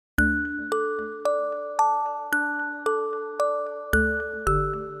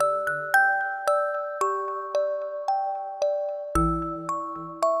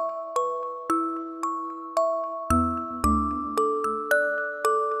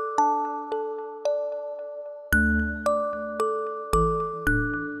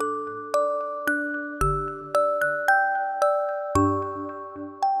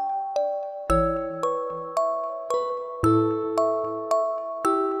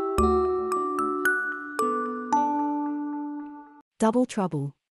Double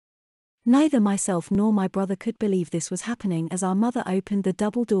trouble. Neither myself nor my brother could believe this was happening as our mother opened the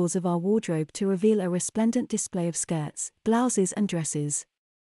double doors of our wardrobe to reveal a resplendent display of skirts, blouses and dresses.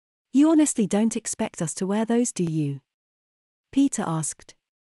 "You honestly don't expect us to wear those, do you?" Peter asked.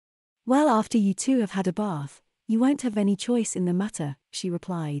 "Well, after you two have had a bath, you won't have any choice in the matter," she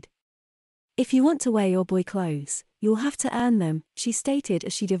replied. "If you want to wear your boy clothes, you'll have to earn them," she stated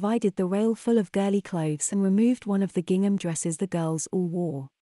as she divided the rail full of girly clothes and removed one of the gingham dresses the girls all wore.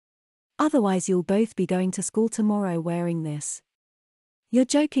 "Otherwise you'll both be going to school tomorrow wearing this." "You're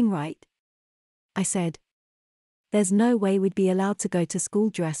joking, right?" I said. "There's no way we'd be allowed to go to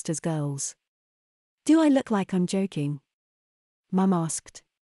school dressed as girls." "Do I look like I'm joking?" Mum asked.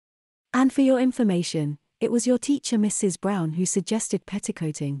 "And for your information, it was your teacher Mrs. Brown who suggested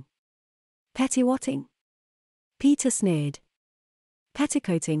petticoating." "Pettiwatting?" Peter sneered.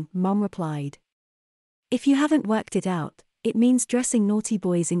 "Petticoating," Mum replied. "If you haven't worked it out, it means dressing naughty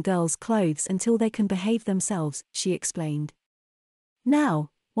boys in girls' clothes until they can behave themselves," she explained.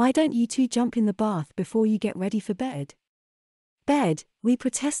 "Now, why don't you two jump in the bath before you get ready for bed?" "Bed," we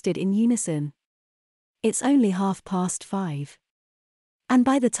protested in unison. "It's only 5:30. And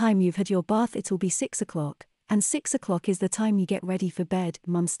by the time you've had your bath it'll be 6 o'clock, and 6 o'clock is the time you get ready for bed,"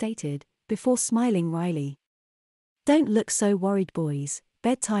 Mum stated, before smiling wryly. "Don't look so worried, boys,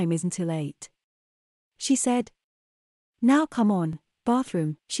 bedtime isn't till 8. She said. "Now come on,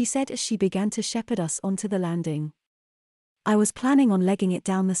 bathroom," she said as she began to shepherd us onto the landing. I was planning on legging it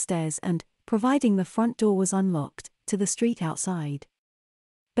down the stairs and, providing the front door was unlocked, to the street outside.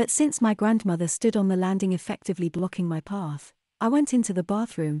 But since my grandmother stood on the landing effectively blocking my path, I went into the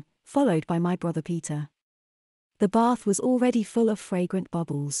bathroom, followed by my brother Peter. The bath was already full of fragrant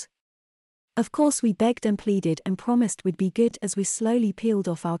bubbles. Of course we begged and pleaded and promised we'd be good as we slowly peeled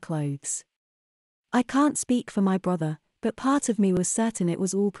off our clothes. I can't speak for my brother, but part of me was certain it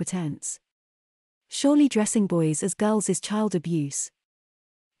was all pretense. Surely dressing boys as girls is child abuse.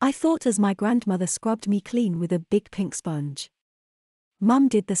 I thought as my grandmother scrubbed me clean with a big pink sponge. Mum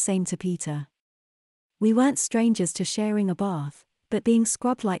did the same to Peter. We weren't strangers to sharing a bath, but being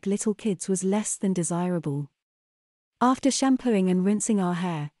scrubbed like little kids was less than desirable. After shampooing and rinsing our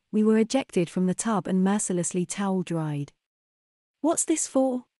hair, we were ejected from the tub and mercilessly towel dried. "What's this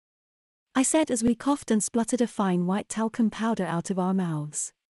for?" I said as we coughed and spluttered a fine white talcum powder out of our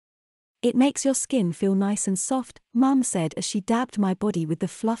mouths. "It makes your skin feel nice and soft," Mum said as she dabbed my body with the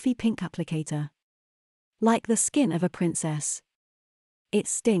fluffy pink applicator. "Like the skin of a princess." "It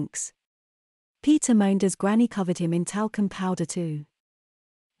stinks." Peter moaned as Granny covered him in talcum powder too.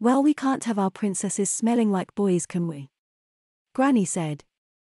 "Well, we can't have our princesses smelling like boys, can we?" Granny said.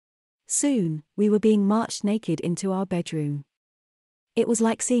 Soon, we were being marched naked into our bedroom. It was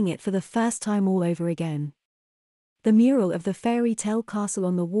like seeing it for the first time all over again. The mural of the fairy tale castle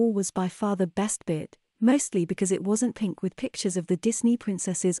on the wall was by far the best bit, mostly because it wasn't pink with pictures of the Disney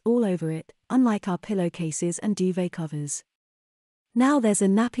princesses all over it, unlike our pillowcases and duvet covers. "Now there's a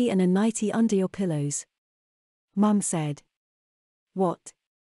nappy and a nightie under your pillows," Mum said. "What?"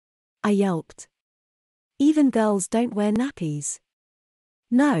 I yelped. "Even girls don't wear nappies."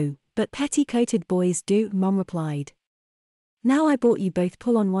 "No, but petticoated boys do," Mum replied. "Now I bought you both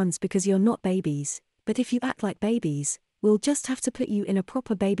pull-on ones because you're not babies, but if you act like babies, we'll just have to put you in a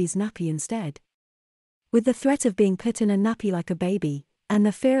proper baby's nappy instead." With the threat of being put in a nappy like a baby, and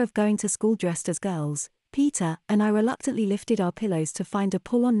the fear of going to school dressed as girls, Peter and I reluctantly lifted our pillows to find a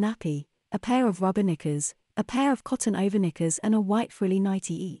pull-on nappy, a pair of rubber knickers, a pair of cotton overknickers and a white frilly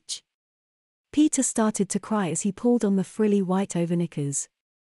nightie each. Peter started to cry as he pulled on the frilly white overknickers.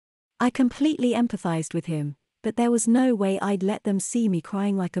 I completely empathized with him, but there was no way I'd let them see me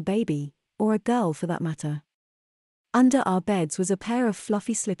crying like a baby, or a girl for that matter. Under our beds was a pair of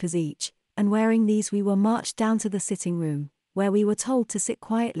fluffy slippers each, and wearing these we were marched down to the sitting room, where we were told to sit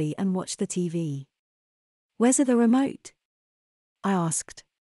quietly and watch the TV. "Where's the remote?" I asked.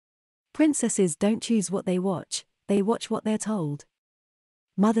 "Princesses don't choose what they watch what they're told,"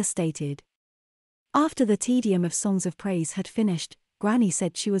 Mother stated. After the tedium of songs of praise had finished, Granny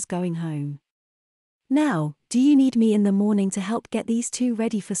said she was going home. "Now, do you need me in the morning to help get these two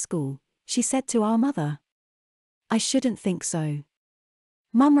ready for school?" she said to our mother. "I shouldn't think so,"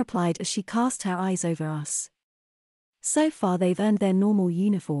 Mum replied as she cast her eyes over us. "So far they've earned their normal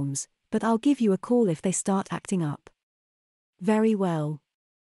uniforms, but I'll give you a call if they start acting up." "Very well."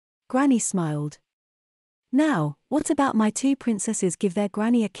 Granny smiled. "Now, what about my two princesses give their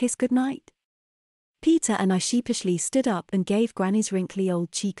Granny a kiss goodnight?" Peter and I sheepishly stood up and gave Granny's wrinkly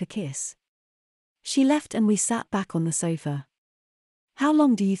old cheek a kiss. She left and we sat back on the sofa. How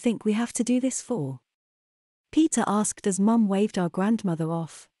long do you think we have to do this for? Peter asked as Mum waved our grandmother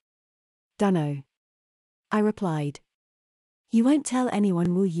off. Dunno, I replied. You won't tell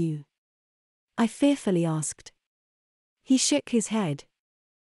anyone, will you? I fearfully asked. He shook his head.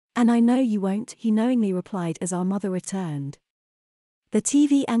 And I know you won't, he knowingly replied as our mother returned. The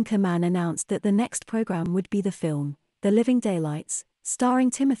TV anchor man announced that the next program would be the film, The Living Daylights, starring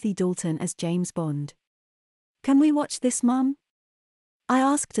Timothy Dalton as James Bond. Can we watch this, Mum? I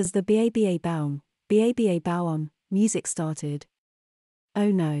asked as the BABA Baum music started.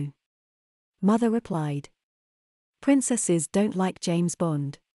 Oh no. Mother replied. Princesses don't like James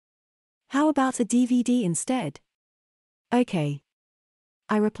Bond. How about a DVD instead? Okay,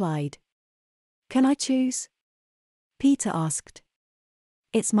 I replied. Can I choose? Peter asked.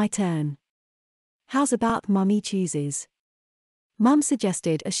 It's my turn. How's about Mummy chooses? Mum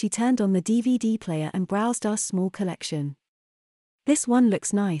suggested as she turned on the DVD player and browsed our small collection. This one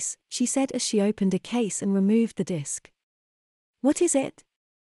looks nice, she said as she opened a case and removed the disc. What is it?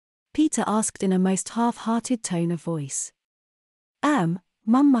 Peter asked in a most half-hearted tone of voice. Mum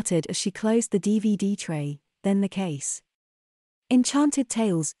muttered as she closed the DVD tray, then the case. Enchanted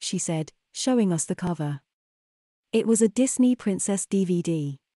Tales, she said, showing us the cover. It was a Disney Princess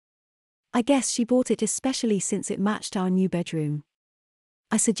DVD. I guess she bought it especially since it matched our new bedroom.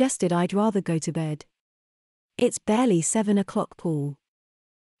 I suggested I'd rather go to bed. It's barely 7 o'clock, Paul.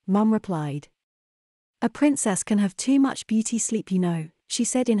 Mum replied. A princess can have too much beauty sleep, you know, she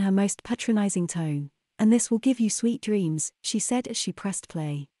said in her most patronizing tone, and this will give you sweet dreams, she said as she pressed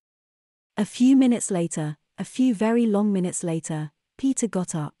play. A few very long minutes later, Peter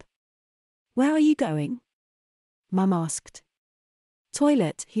got up. Where are you going? Mum asked.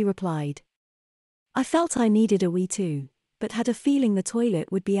 Toilet, he replied. I felt I needed a wee too, but had a feeling the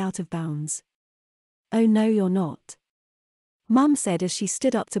toilet would be out of bounds. Oh no, you're not. Mum said as she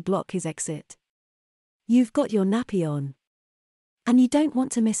stood up to block his exit. You've got your nappy on. And you don't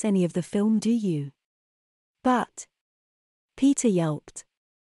want to miss any of the film, do you? But. Peter yelped.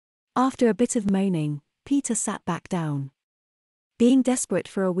 After a bit of moaning, Peter sat back down. Being desperate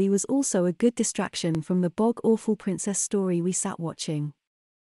for a wee was also a good distraction from the bog-awful princess story we sat watching.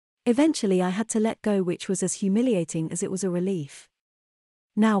 Eventually I had to let go, which was as humiliating as it was a relief.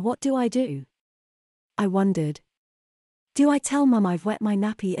 Now what do I do? I wondered. Do I tell Mum I've wet my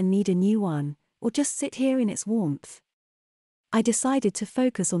nappy and need a new one, or just sit here in its warmth? I decided to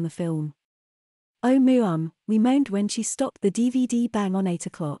focus on the film. Oh Mum, we moaned when she stopped the DVD bang on 8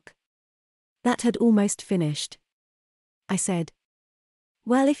 o'clock. That had almost finished. I said.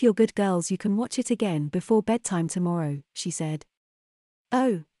 Well, if you're good girls you can watch it again before bedtime tomorrow, she said.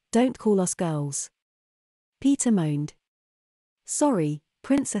 Oh, don't call us girls. Peter moaned. Sorry,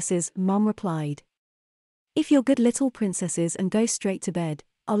 princesses, Mum replied. If you're good little princesses and go straight to bed,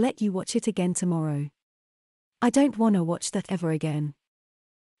 I'll let you watch it again tomorrow. I don't wanna watch that ever again.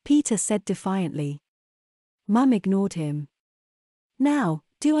 Peter said defiantly. Mum ignored him. Now,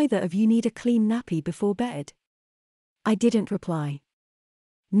 do either of you need a clean nappy before bed? I didn't reply.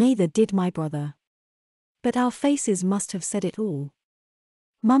 Neither did my brother. But our faces must have said it all.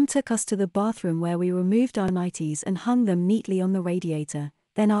 Mum took us to the bathroom where we removed our nighties and hung them neatly on the radiator,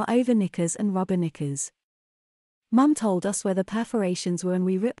 then our over knickers and rubber knickers. Mum told us where the perforations were and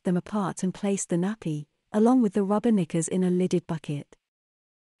we ripped them apart and placed the nappy, along with the rubber knickers, in a lidded bucket.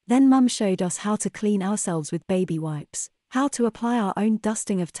 Then Mum showed us how to clean ourselves with baby wipes, how to apply our own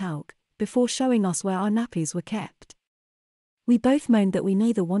dusting of talc, before showing us where our nappies were kept. We both moaned that we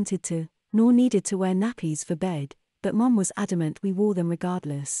neither wanted to, nor needed to wear nappies for bed, but Mum was adamant we wore them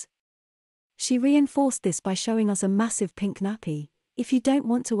regardless. She reinforced this by showing us a massive pink nappy. If you don't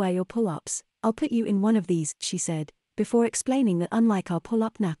want to wear your pull-ups, I'll put you in one of these, she said, before explaining that unlike our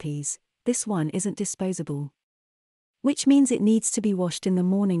pull-up nappies, this one isn't disposable. Which means it needs to be washed in the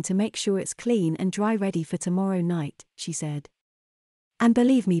morning to make sure it's clean and dry ready for tomorrow night, she said. And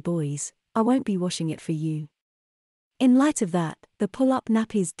believe me boys, I won't be washing it for you. In light of that, the pull-up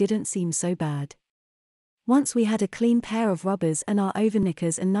nappies didn't seem so bad. Once we had a clean pair of rubbers and our over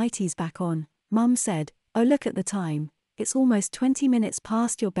knickers and nighties back on, Mum said, oh look at the time, it's almost 20 minutes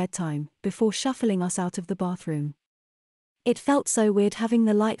past your bedtime, before shuffling us out of the bathroom. It felt so weird having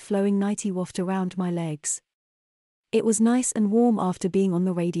the light flowing nightie waft around my legs. It was nice and warm after being on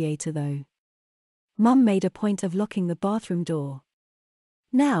the radiator though. Mum made a point of locking the bathroom door.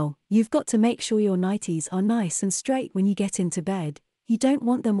 Now, you've got to make sure your nighties are nice and straight when you get into bed. You don't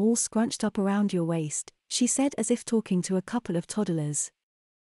want them all scrunched up around your waist, she said as if talking to a couple of toddlers.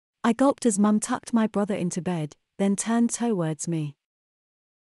 I gulped as Mum tucked my brother into bed, then turned towards me.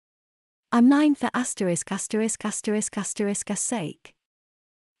 I'm 9 for ********** sake.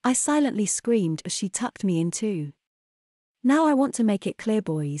 I silently screamed as she tucked me in too. Now I want to make it clear,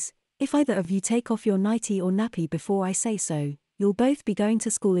 boys, if either of you take off your nightie or nappy before I say so, you'll both be going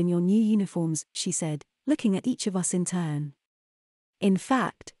to school in your new uniforms, she said, looking at each of us in turn. In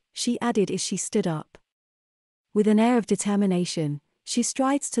fact, she added as she stood up. With an air of determination, she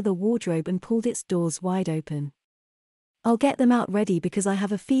strides to the wardrobe and pulled its doors wide open. I'll get them out ready because I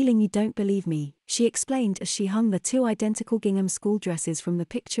have a feeling you don't believe me, she explained as she hung the two identical gingham school dresses from the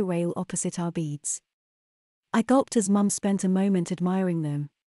picture rail opposite our beads. I gulped as Mum spent a moment admiring them.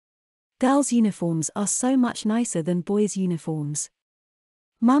 Girls' uniforms are so much nicer than boys' uniforms,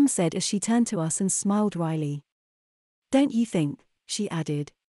 Mum said as she turned to us and smiled wryly. Don't you think, she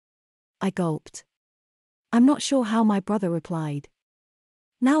added. I gulped. I'm not sure how my brother replied.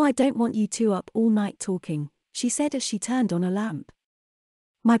 Now I don't want you two up all night talking, she said as she turned on a lamp.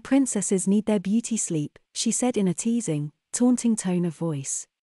 My princesses need their beauty sleep, she said in a teasing, taunting tone of voice.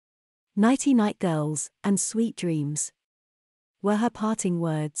 Nighty night, girls, and sweet dreams, were her parting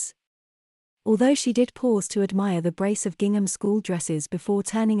words. Although she did pause to admire the brace of gingham school dresses before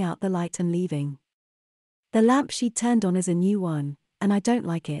turning out the light and leaving. The lamp she'd turned on is a new one, and I don't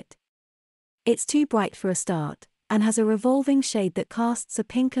like it. It's too bright for a start, and has a revolving shade that casts a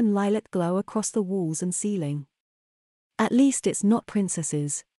pink and lilac glow across the walls and ceiling. At least it's not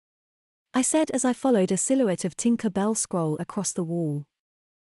princesses, I said as I followed a silhouette of Tinker Bell scroll across the wall.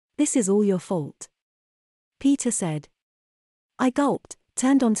 This is all your fault, Peter said. I gulped,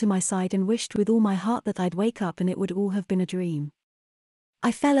 turned onto my side and wished with all my heart that I'd wake up and it would all have been a dream.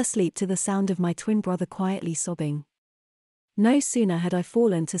 I fell asleep to the sound of my twin brother quietly sobbing. No sooner had I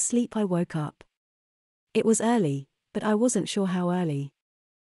fallen to sleep I woke up. It was early, but I wasn't sure how early.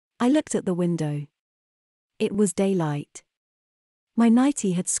 I looked at the window. It was daylight. My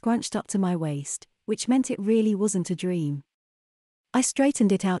nightie had scrunched up to my waist, which meant it really wasn't a dream. I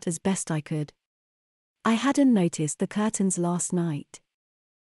straightened it out as best I could. I hadn't noticed the curtains last night.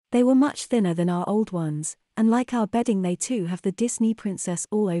 They were much thinner than our old ones, and like our bedding they too have the Disney princess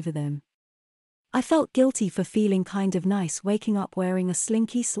all over them. I felt guilty for feeling kind of nice waking up wearing a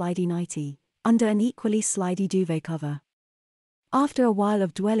slinky slidey nightie, under an equally slidey duvet cover. After a while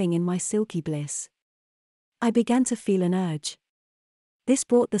of dwelling in my silky bliss, I began to feel an urge. This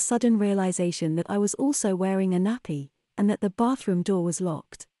brought the sudden realization that I was also wearing a nappy, and that the bathroom door was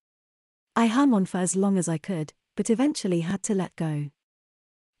locked. I hung on for as long as I could, but eventually had to let go.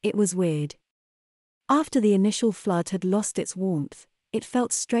 It was weird. After the initial flood had lost its warmth, it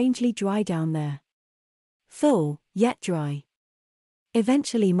felt strangely dry down there. Full, yet dry.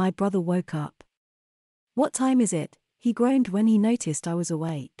 Eventually my brother woke up. What time is it? He groaned when he noticed I was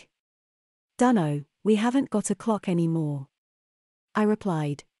awake. Dunno, we haven't got a clock anymore, I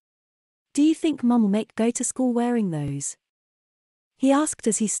replied. Do you think Mum'll make go to school wearing those? He asked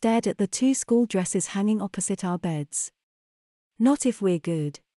as he stared at the two school dresses hanging opposite our beds. Not if we're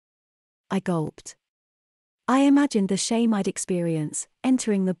good, I gulped. I imagined the shame I'd experience,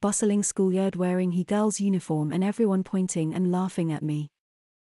 entering the bustling schoolyard wearing his girl's uniform and everyone pointing and laughing at me.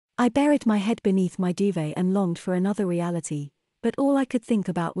 I buried my head beneath my duvet and longed for another reality, but all I could think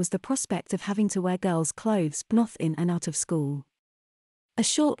about was the prospect of having to wear girls' clothes both in and out of school. A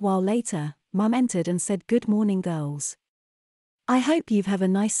short while later, Mum entered and said, "Good morning, girls. I hope you've have a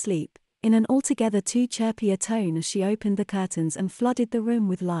nice sleep," in an altogether too chirpier tone as she opened the curtains and flooded the room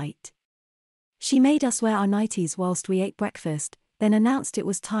with light. She made us wear our nighties whilst we ate breakfast, then announced it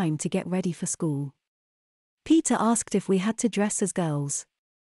was time to get ready for school. Peter asked if we had to dress as girls.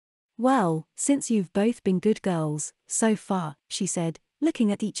 Well, since you've both been good girls, so far, she said,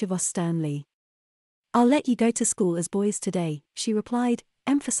 looking at each of us sternly. I'll let you go to school as boys today, she replied,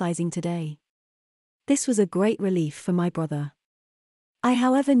 emphasizing today. This was a great relief for my brother. I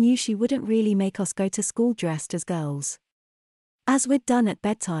however knew she wouldn't really make us go to school dressed as girls. As we'd done at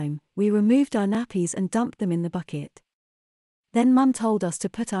bedtime, we removed our nappies and dumped them in the bucket. Then Mum told us to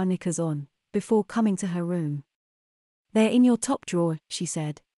put our knickers on, before coming to her room. They're in your top drawer, she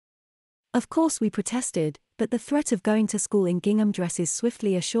said. Of course we protested, but the threat of going to school in gingham dresses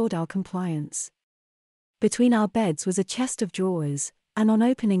swiftly assured our compliance. Between our beds was a chest of drawers, and on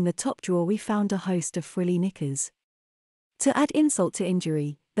opening the top drawer we found a host of frilly knickers. To add insult to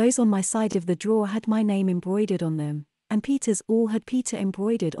injury, those on my side of the drawer had my name embroidered on them, and Peter's all had Peter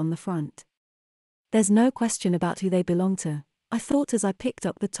embroidered on the front. There's no question about who they belong to, I thought as I picked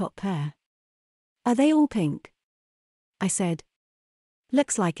up the top pair. Are they all pink? I said.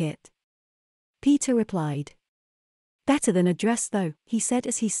 Looks like it, Peter replied. Better than a dress though, he said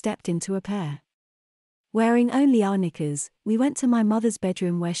as he stepped into a pair. Wearing only our knickers, we went to my mother's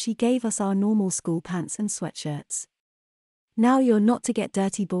bedroom where she gave us our normal school pants and sweatshirts. Now you're not to get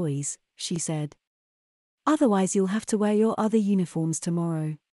dirty, boys, she said. Otherwise you'll have to wear your other uniforms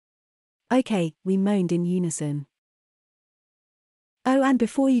tomorrow. Okay, we moaned in unison. Oh, and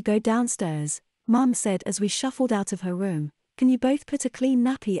before you go downstairs, Mum said as we shuffled out of her room, can you both put a clean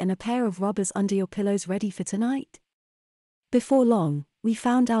nappy and a pair of rubbers under your pillows ready for tonight? Before long, we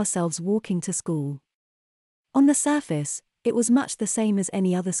found ourselves walking to school. On the surface, it was much the same as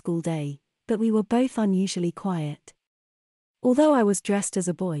any other school day, but we were both unusually quiet. Although I was dressed as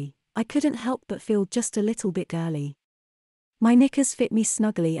a boy, I couldn't help but feel just a little bit girly. My knickers fit me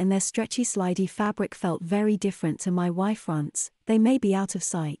snugly and their stretchy slidey fabric felt very different to my Y-fronts. They may be out of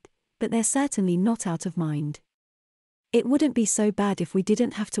sight, but they're certainly not out of mind. It wouldn't be so bad if we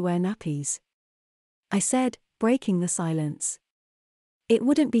didn't have to wear nappies, I said, breaking the silence. It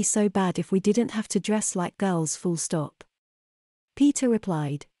wouldn't be so bad if we didn't have to dress like girls, full stop. Peter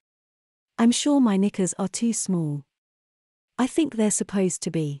replied. I'm sure my knickers are too small. I think they're supposed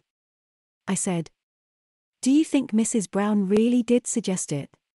to be, I said. Do you think Mrs. Brown really did suggest it?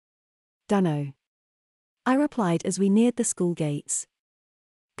 Dunno, I replied as we neared the school gates.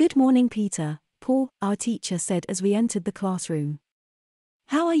 Good morning, Peter, Paul, our teacher said as we entered the classroom.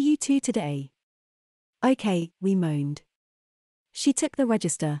 How are you two today? Okay, we moaned. She took the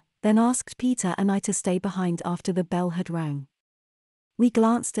register, then asked Peter and I to stay behind after the bell had rang. We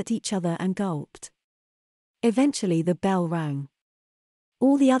glanced at each other and gulped. Eventually the bell rang.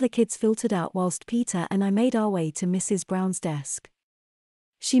 All the other kids filtered out whilst Peter and I made our way to Mrs. Brown's desk.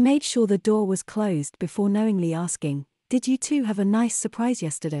 She made sure the door was closed before knowingly asking, Did you two have a nice surprise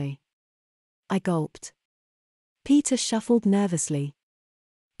yesterday? I gulped. Peter shuffled nervously.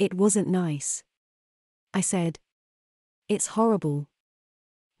 It wasn't nice, I said. It's horrible.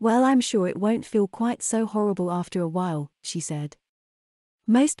 Well, I'm sure it won't feel quite so horrible after a while, she said.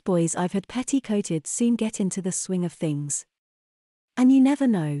 Most boys I've had petticoated soon get into the swing of things. And you never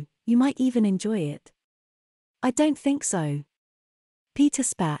know, you might even enjoy it. I don't think so. Peter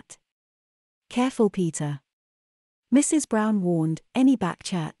spat. Careful, Peter. Mrs. Brown warned, any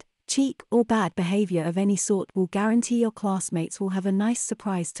backchat, cheek or bad behavior of any sort will guarantee your classmates will have a nice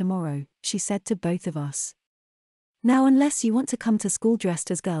surprise tomorrow, she said to both of us. Now unless you want to come to school dressed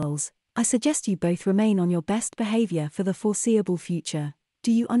as girls, I suggest you both remain on your best behavior for the foreseeable future.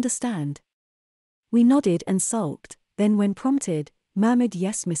 Do you understand? We nodded and sulked, then when prompted, murmured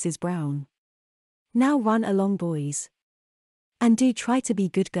yes, Mrs. Brown. Now run along, boys. And do try to be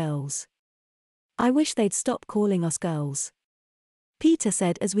good girls. I wish they'd stop calling us girls, Peter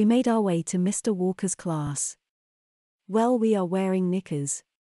said as we made our way to Mr. Walker's class. Well, we are wearing knickers,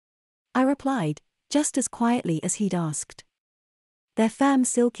 I replied, just as quietly as he'd asked. Their firm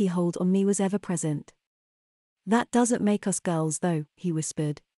silky hold on me was ever present. That doesn't make us girls though, he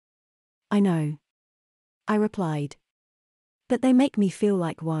whispered. I know, I replied. But they make me feel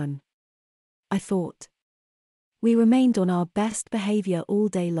like one, I thought. We remained on our best behavior all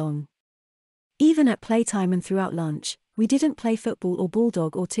day long. Even at playtime and throughout lunch, we didn't play football or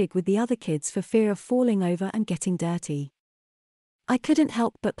bulldog or tig with the other kids for fear of falling over and getting dirty. I couldn't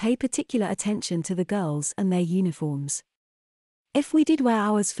help but pay particular attention to the girls and their uniforms. If we did wear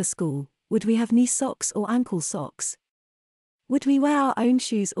ours for school, would we have knee socks or ankle socks? Would we wear our own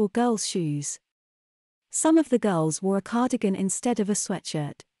shoes or girls' shoes? Some of the girls wore a cardigan instead of a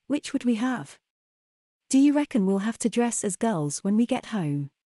sweatshirt. Which would we have? Do you reckon we'll have to dress as girls when we get home?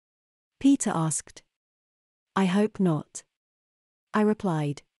 Peter asked. I hope not, I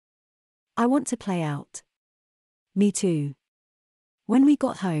replied. I want to play out. Me too. When we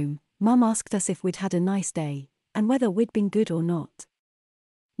got home, Mum asked us if we'd had a nice day, and whether we'd been good or not.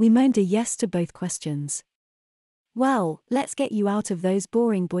 We moaned a yes to both questions. Well, let's get you out of those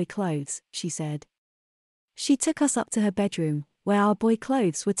boring boy clothes, she said. She took us up to her bedroom, where our boy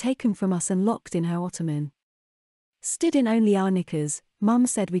clothes were taken from us and locked in her ottoman. Stood in only our knickers, Mum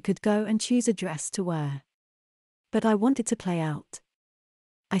said we could go and choose a dress to wear. But I wanted to play out,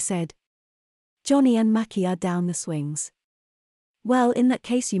 I said. Johnny and Mackie are down the swings. Well, in that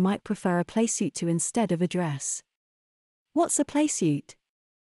case you might prefer a playsuit to instead of a dress. What's a playsuit?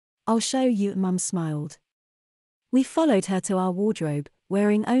 I'll show you, Mum smiled. We followed her to our wardrobe,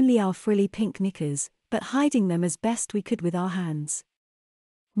 wearing only our frilly pink knickers, but hiding them as best we could with our hands.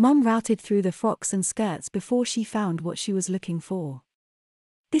 Mum routed through the frocks and skirts before she found what she was looking for.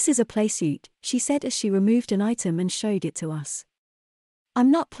 This is a playsuit, she said as she removed an item and showed it to us.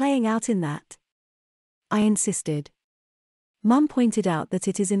 I'm not playing out in that, I insisted. Mum pointed out that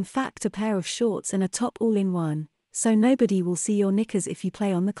it is in fact a pair of shorts and a top all in one, so nobody will see your knickers if you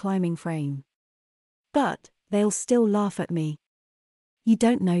play on the climbing frame. But they'll still laugh at me. You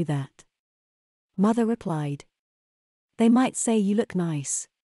don't know that, Mother replied. They might say you look nice.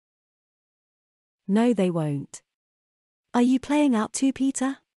 No, they won't. Are you playing out too,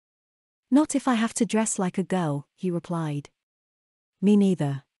 Peter? Not if I have to dress like a girl, he replied. Me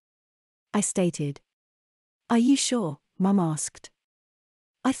neither, I stated. Are you sure? Mum asked.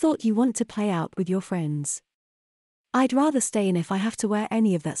 I thought you want to play out with your friends. I'd rather stay in if I have to wear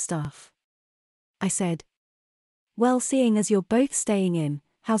any of that stuff, I said. Well, seeing as you're both staying in,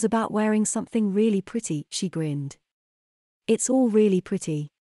 how's about wearing something really pretty? She grinned. It's all really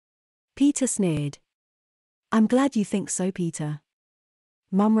pretty. Peter sneered. I'm glad you think so, Peter.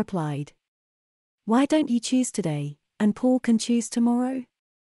 Mum replied. Why don't you choose today, and Paul can choose tomorrow?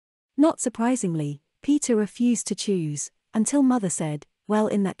 Not surprisingly, Peter refused to choose, until Mother said, well,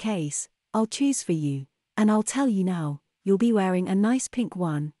 in that case, I'll choose for you, and I'll tell you now, you'll be wearing a nice pink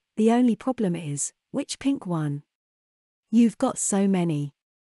one. The only problem is, which pink one? You've got so many.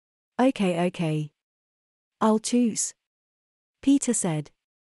 Okay. I'll choose, Peter said.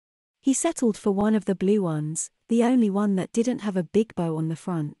 He settled for one of the blue ones, the only one that didn't have a big bow on the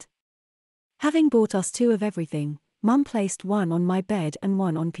front. Having bought us two of everything, Mum placed one on my bed and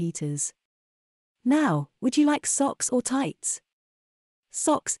one on Peter's. Now, would you like socks or tights?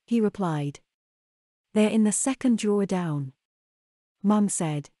 Socks, he replied. They're in the second drawer down, Mum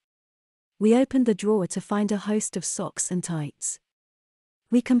said. We opened the drawer to find a host of socks and tights.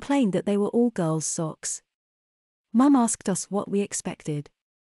 We complained that they were all girls' socks. Mum asked us what we expected.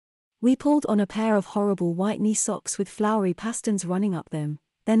 We pulled on a pair of horrible white knee socks with flowery pastons running up them,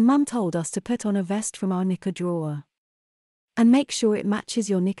 then Mum told us to put on a vest from our knicker drawer. And make sure it matches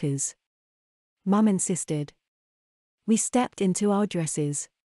your knickers, Mum insisted. We stepped into our dresses.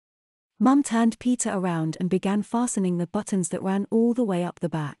 Mum turned Peter around and began fastening the buttons that ran all the way up the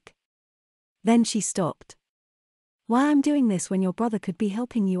back. Then she stopped. Why I'm doing this when your brother could be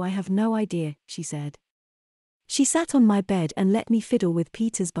helping you, I have no idea, she said. She sat on my bed and let me fiddle with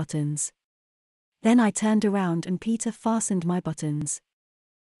Peter's buttons. Then I turned around and Peter fastened my buttons.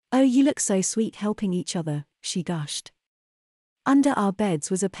 Oh, you look so sweet helping each other, she gushed. Under our beds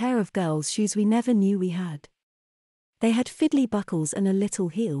was a pair of girls' shoes we never knew we had. They had fiddly buckles and a little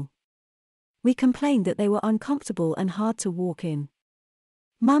heel. We complained that they were uncomfortable and hard to walk in.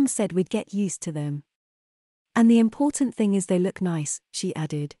 Mum said we'd get used to them. And the important thing is they look nice, she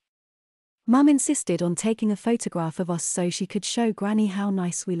added. Mum insisted on taking a photograph of us so she could show Granny how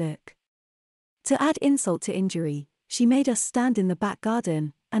nice we look. To add insult to injury, she made us stand in the back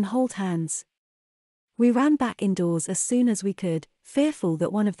garden and hold hands. We ran back indoors as soon as we could, fearful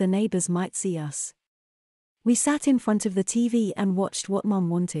that one of the neighbors might see us. We sat in front of the TV and watched what Mum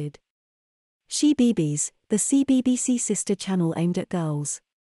wanted. She-Beebies, the CBBC sister channel aimed at girls.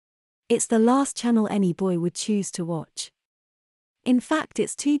 It's the last channel any boy would choose to watch. In fact,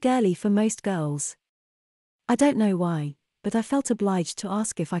 it's too girly for most girls. I don't know why, but I felt obliged to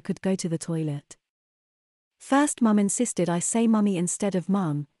ask if I could go to the toilet. First Mum insisted I say Mummy instead of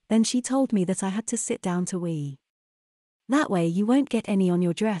Mum, then she told me that I had to sit down to wee. That way you won't get any on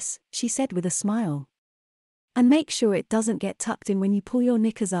your dress, she said with a smile. And make sure it doesn't get tucked in when you pull your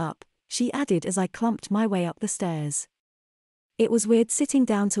knickers up, she added as I clumped my way up the stairs. It was weird sitting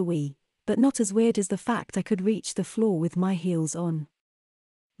down to wee, but not as weird as the fact I could reach the floor with my heels on.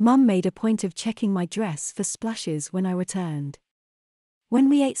 Mum made a point of checking my dress for splashes when I returned. When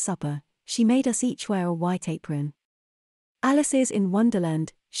we ate supper, she made us each wear a white apron. Alice's in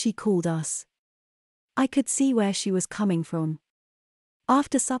Wonderland, she called us. I could see where she was coming from.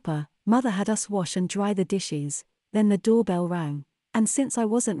 After supper, Mother had us wash and dry the dishes, then the doorbell rang, and since I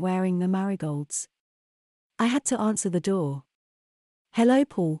wasn't wearing the marigolds, I had to answer the door. Hello,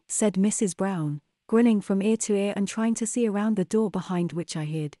 Paul, said Mrs. Brown, grinning from ear to ear and trying to see around the door behind which I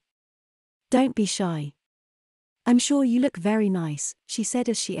hid. Don't be shy. I'm sure you look very nice, she said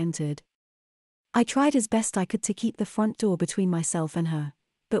as she entered. I tried as best I could to keep the front door between myself and her,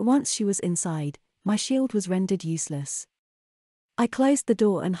 but once she was inside, my shield was rendered useless. I closed the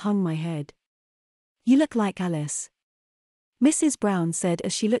door and hung my head. You look like Alice, Mrs. Brown said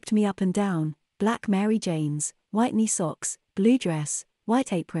as she looked me up and down, black Mary Janes, white knee socks, blue dress,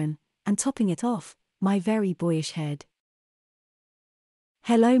 white apron, and topping it off, my very boyish head.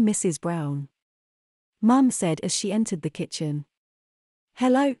 Hello, Mrs. Brown, Mum said as she entered the kitchen.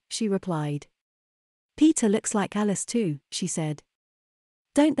 Hello, she replied. Peter looks like Alice too, she said.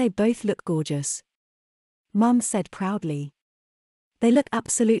 Don't they both look gorgeous? Mum said proudly. They look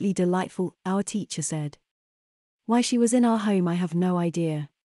absolutely delightful, our teacher said. Why she was in our home I have no idea.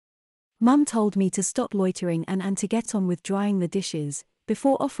 Mum told me to stop loitering and to get on with drying the dishes,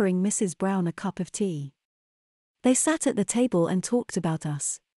 before offering Mrs. Brown a cup of tea. They sat at the table and talked about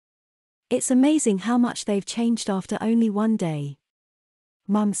us. It's amazing how much they've changed after only one day.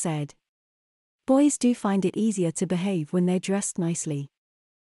 Mum said. Boys do find it easier to behave when they're dressed nicely.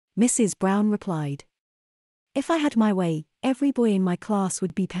 Mrs. Brown replied. If I had my way, every boy in my class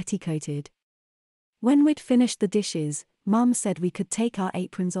would be petticoated. When we'd finished the dishes, Mum said we could take our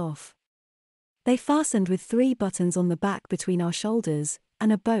aprons off. They fastened with 3 buttons on the back between our shoulders,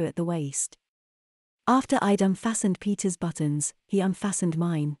 and a bow at the waist. After I'd unfastened Peter's buttons, he unfastened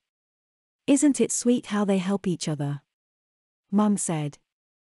mine. Isn't it sweet how they help each other? Mum said.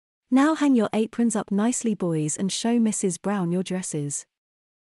 Now hang your aprons up nicely, boys, and show Mrs. Brown your dresses.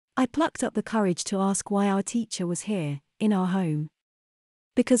 I plucked up the courage to ask why our teacher was here, in our home.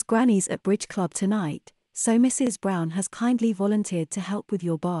 Because Granny's at Bridge Club tonight, so Mrs. Brown has kindly volunteered to help with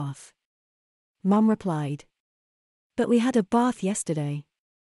your bath. Mum replied. But we had a bath yesterday.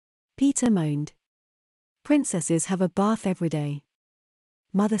 Peter moaned. Princesses have a bath every day.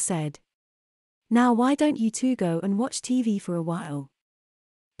 Mother said. Now why don't you two go and watch TV for a while?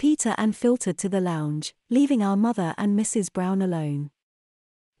 Peter unfiltered to the lounge, leaving our mother and Mrs. Brown alone.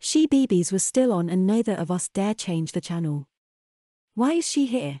 She Beebies was still on and neither of us dare change the channel. Why is she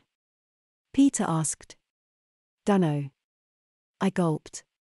here? Peter asked. Dunno. I gulped.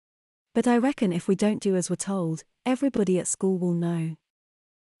 But I reckon if we don't do as we're told, everybody at school will know.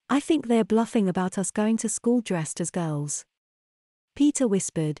 I think they're bluffing about us going to school dressed as girls. Peter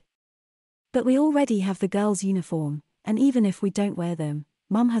whispered. But we already have the girls' uniform, and even if we don't wear them,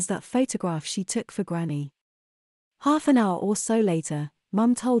 Mum has that photograph she took for Granny. Half an hour or so later,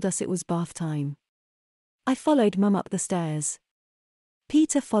 Mum told us it was bath time. I followed Mum up the stairs.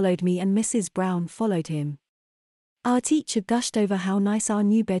 Peter followed me and Mrs. Brown followed him. Our teacher gushed over how nice our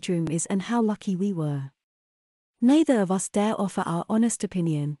new bedroom is and how lucky we were. Neither of us dare offer our honest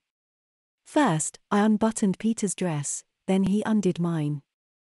opinion. First, I unbuttoned Peter's dress, then he undid mine.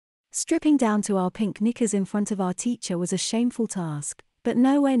 Stripping down to our pink knickers in front of our teacher was a shameful task, but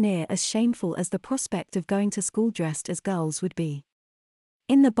nowhere near as shameful as the prospect of going to school dressed as girls would be.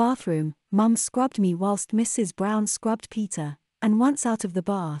 In the bathroom, Mum scrubbed me whilst Mrs. Brown scrubbed Peter, and once out of the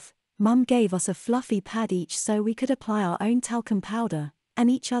bath, Mum gave us a fluffy pad each so we could apply our own talcum powder, and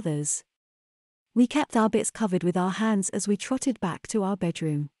each other's. We kept our bits covered with our hands as we trotted back to our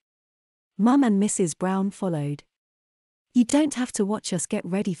bedroom. Mum and Mrs. Brown followed. You don't have to watch us get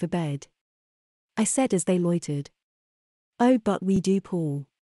ready for bed, I said as they loitered. Oh, but we do, Paul.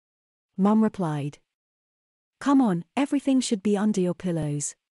 Mum replied. Come on, everything should be under your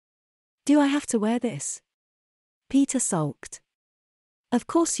pillows. Do I have to wear this? Peter sulked. Of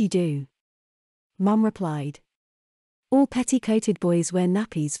course you do. Mum replied. All petticoated boys wear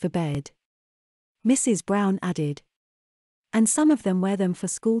nappies for bed. Mrs. Brown added. And some of them wear them for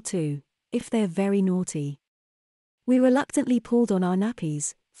school too, if they're very naughty. We reluctantly pulled on our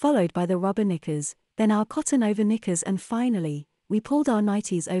nappies, followed by the rubber knickers, then our cotton over knickers, and finally, we pulled our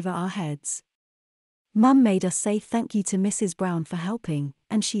nighties over our heads. Mum made us say thank you to Mrs. Brown for helping,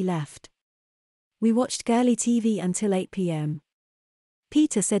 and she left. We watched girly TV until 8 p.m.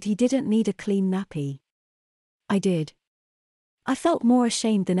 Peter said he didn't need a clean nappy. I did. I felt more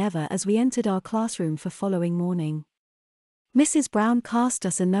ashamed than ever as we entered our classroom for following morning. Mrs. Brown cast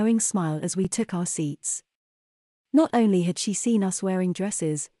us a knowing smile as we took our seats. Not only had she seen us wearing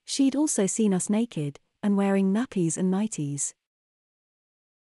dresses, she'd also seen us naked, and wearing nappies and nighties.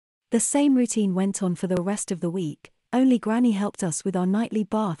 The same routine went on for the rest of the week, only Granny helped us with our nightly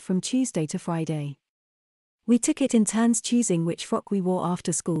bath from Tuesday to Friday. We took it in turns choosing which frock we wore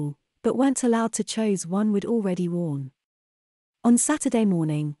after school, but weren't allowed to choose one we'd already worn. On Saturday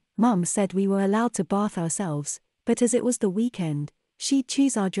morning, Mum said we were allowed to bath ourselves, but as it was the weekend, she'd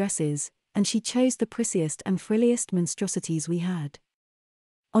choose our dresses, and she chose the prettiest and frilliest monstrosities we had.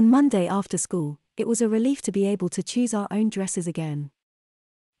 On Monday after school, it was a relief to be able to choose our own dresses again.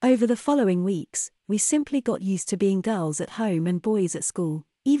 Over the following weeks, we simply got used to being girls at home and boys at school.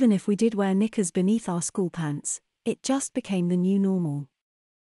 Even if we did wear knickers beneath our school pants, it just became the new normal.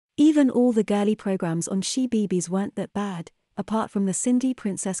 Even all the girly programs on She Beebies weren't that bad, apart from the Cindy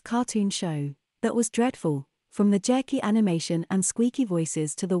Princess cartoon show, that was dreadful, from the jerky animation and squeaky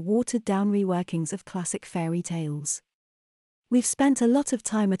voices to the watered-down reworkings of classic fairy tales. We've spent a lot of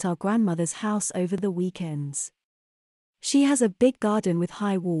time at our grandmother's house over the weekends. She has a big garden with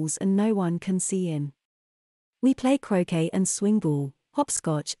high walls and no one can see in. We play croquet and swing ball,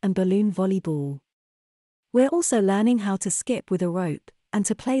 hopscotch and balloon volleyball. We're also learning how to skip with a rope, and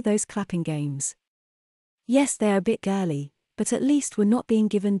to play those clapping games. Yes, they're a bit girly, but at least we're not being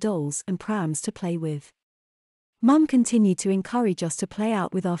given dolls and prams to play with. Mum continued to encourage us to play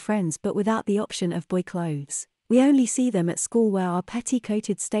out with our friends but without the option of boy clothes, We only see them at school where our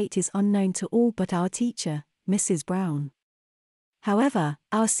petticoated state is unknown to all but our teacher, Mrs. Brown. However,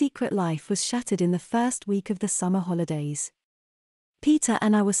 our secret life was shattered in the first week of the summer holidays. Peter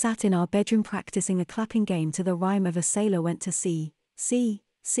and I were sat in our bedroom practicing a clapping game to the rhyme of A Sailor Went to Sea, Sea,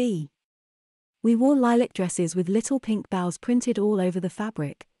 Sea. We wore lilac dresses with little pink bows printed all over the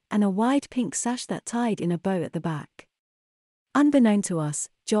fabric, and a wide pink sash that tied in a bow at the back. Unbeknown to us,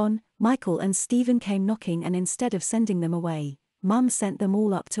 John, Michael and Stephen came knocking, and instead of sending them away, Mum sent them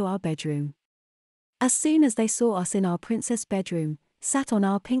all up to our bedroom. As soon as they saw us in our princess bedroom, sat on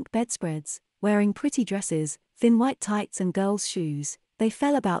our pink bedspreads, wearing pretty dresses, thin white tights and girls' shoes, they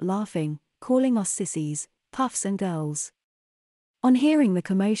fell about laughing, calling us sissies, puffs and girls. On hearing the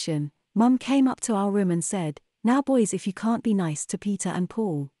commotion, Mum came up to our room and said, "Now boys, if you can't be nice to Peter and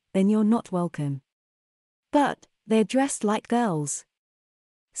Paul, then you're not welcome." "But they're dressed like girls."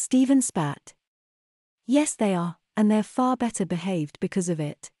 Stephen spat. "Yes they are, and they're far better behaved because of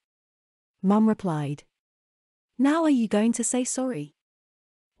it," Mum replied. "Now are you going to say sorry?"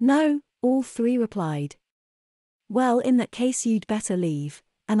 "No," all three replied. "Well, in that case you'd better leave,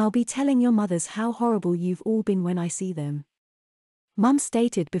 and I'll be telling your mothers how horrible you've all been when I see them," Mum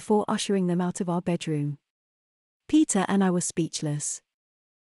stated before ushering them out of our bedroom. Peter and I were speechless.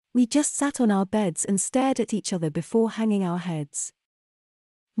 We just sat on our beds and stared at each other before hanging our heads.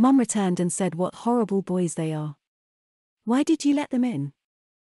 Mum returned and said, "What horrible boys they are." "Why did you let them in?"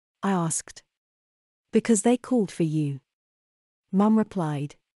 I asked. "Because they called for you," Mum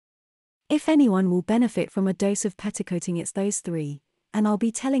replied. If anyone will benefit from a dose of petticoating, it's those three, and I'll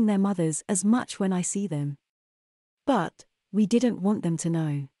be telling their mothers as much when I see them. But we didn't want them to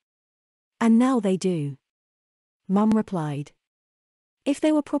know. And now they do, Mum replied. If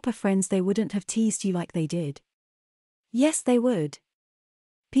they were proper friends they wouldn't have teased you like they did. Yes they would,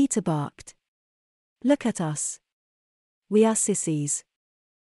 Peter barked. Look at us. We are sissies.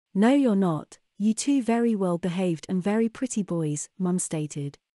 No you're not, you two very well behaved and very pretty boys, Mum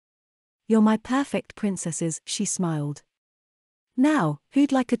stated. You're my perfect princesses, she smiled. Now,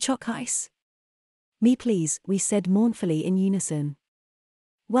 who'd like a choc ice? Me please, we said mournfully in unison.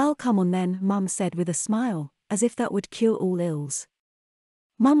 Well come on then, Mum said with a smile, as if that would cure all ills.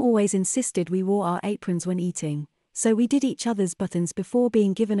 Mum always insisted we wore our aprons when eating, so we did each other's buttons before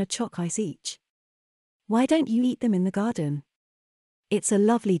being given a choc ice each. Why don't you eat them in the garden? It's a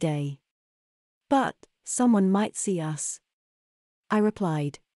lovely day. But someone might see us, I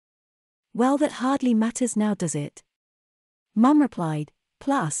replied. Well, that hardly matters now, does it? Mum replied,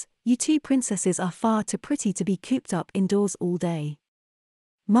 plus, you two princesses are far too pretty to be cooped up indoors all day.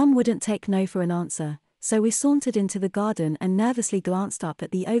 Mum wouldn't take no for an answer, so we sauntered into the garden and nervously glanced up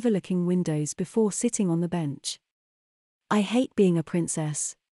at the overlooking windows before sitting on the bench. I hate being a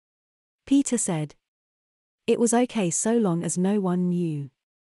princess, Peter said. It was okay so long as no one knew,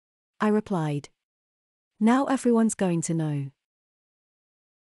 I replied. Now everyone's going to know.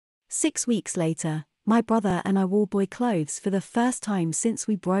 6 weeks later, my brother and I wore boy clothes for the first time since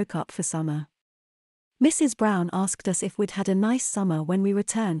we broke up for summer. Mrs. Brown asked us if we'd had a nice summer when we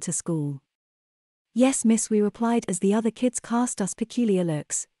returned to school. Yes, miss, we replied as the other kids cast us peculiar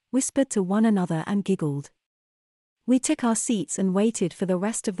looks, whispered to one another and giggled. We took our seats and waited for the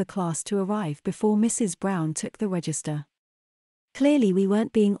rest of the class to arrive before Mrs. Brown took the register. Clearly we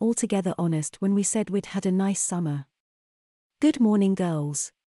weren't being altogether honest when we said we'd had a nice summer. Good morning,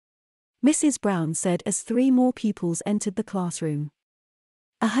 girls, Mrs. Brown said as 3 more pupils entered the classroom.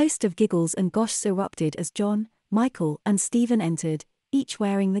 A host of giggles and goshs erupted as John, Michael and Stephen entered, each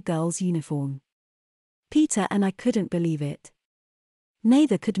wearing the girls' uniform. Peter and I couldn't believe it.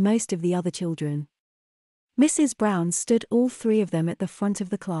 Neither could most of the other children. Mrs. Brown stood all 3 of them at the front of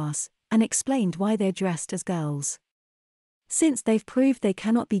the class, and explained why they're dressed as girls. Since they've proved they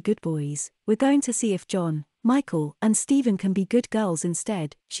cannot be good boys, we're going to see if John, Michael and Stephen can be good girls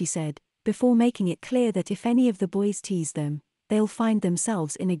instead, she said, before making it clear that if any of the boys tease them, they'll find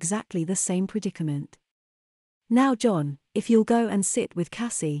themselves in exactly the same predicament. Now John, if you'll go and sit with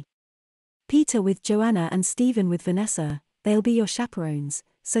Cassie, Peter with Joanna and Stephen with Vanessa, they'll be your chaperones,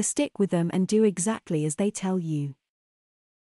 so stick with them and do exactly as they tell you.